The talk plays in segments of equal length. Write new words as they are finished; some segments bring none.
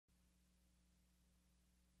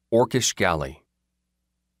Orcish Galley.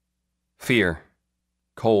 Fear,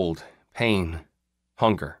 cold, pain,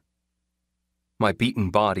 hunger. My beaten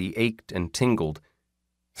body ached and tingled.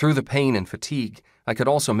 Through the pain and fatigue, I could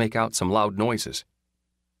also make out some loud noises.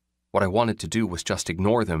 What I wanted to do was just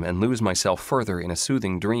ignore them and lose myself further in a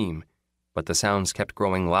soothing dream, but the sounds kept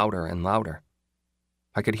growing louder and louder.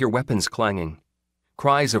 I could hear weapons clanging,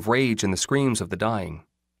 cries of rage and the screams of the dying.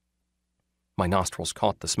 My nostrils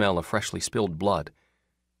caught the smell of freshly spilled blood.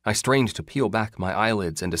 I strained to peel back my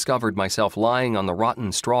eyelids and discovered myself lying on the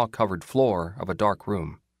rotten straw-covered floor of a dark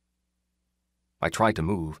room. I tried to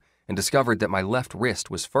move and discovered that my left wrist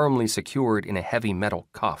was firmly secured in a heavy metal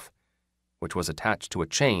cuff, which was attached to a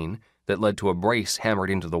chain that led to a brace hammered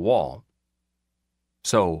into the wall.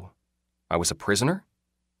 So, I was a prisoner?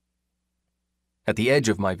 At the edge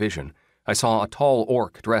of my vision, I saw a tall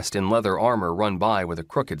orc dressed in leather armor run by with a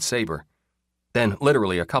crooked saber. Then,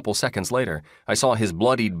 literally a couple seconds later, I saw his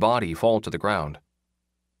bloodied body fall to the ground.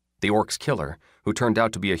 The orc's killer, who turned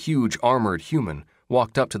out to be a huge armored human,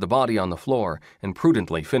 walked up to the body on the floor and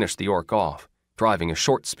prudently finished the orc off, driving a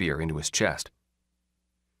short spear into his chest.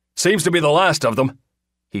 "Seems to be the last of them,"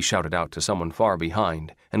 he shouted out to someone far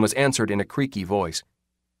behind, and was answered in a creaky voice.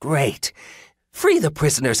 "Great! Free the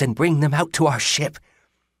prisoners and bring them out to our ship.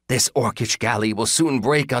 This orcish galley will soon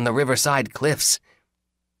break on the riverside cliffs."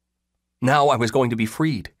 Now I was going to be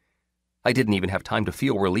freed. I didn't even have time to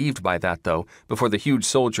feel relieved by that, though, before the huge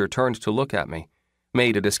soldier turned to look at me,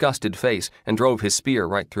 made a disgusted face, and drove his spear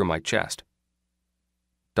right through my chest.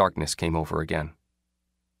 Darkness came over again.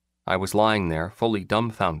 I was lying there, fully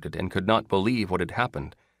dumbfounded, and could not believe what had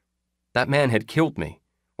happened. That man had killed me,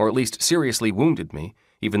 or at least seriously wounded me,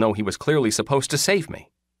 even though he was clearly supposed to save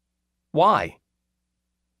me. Why?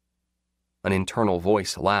 An internal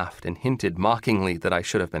voice laughed and hinted mockingly that I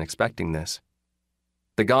should have been expecting this.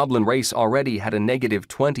 The goblin race already had a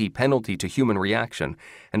 -20 penalty to human reaction,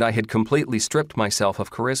 and I had completely stripped myself of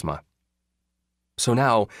charisma. So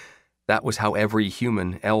now, that was how every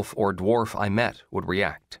human, elf, or dwarf I met would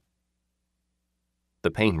react. The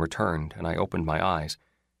pain returned, and I opened my eyes.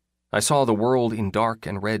 I saw the world in dark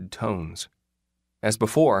and red tones. As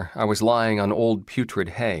before, I was lying on old putrid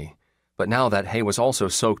hay, but now that hay was also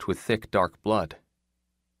soaked with thick, dark blood.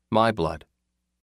 My blood.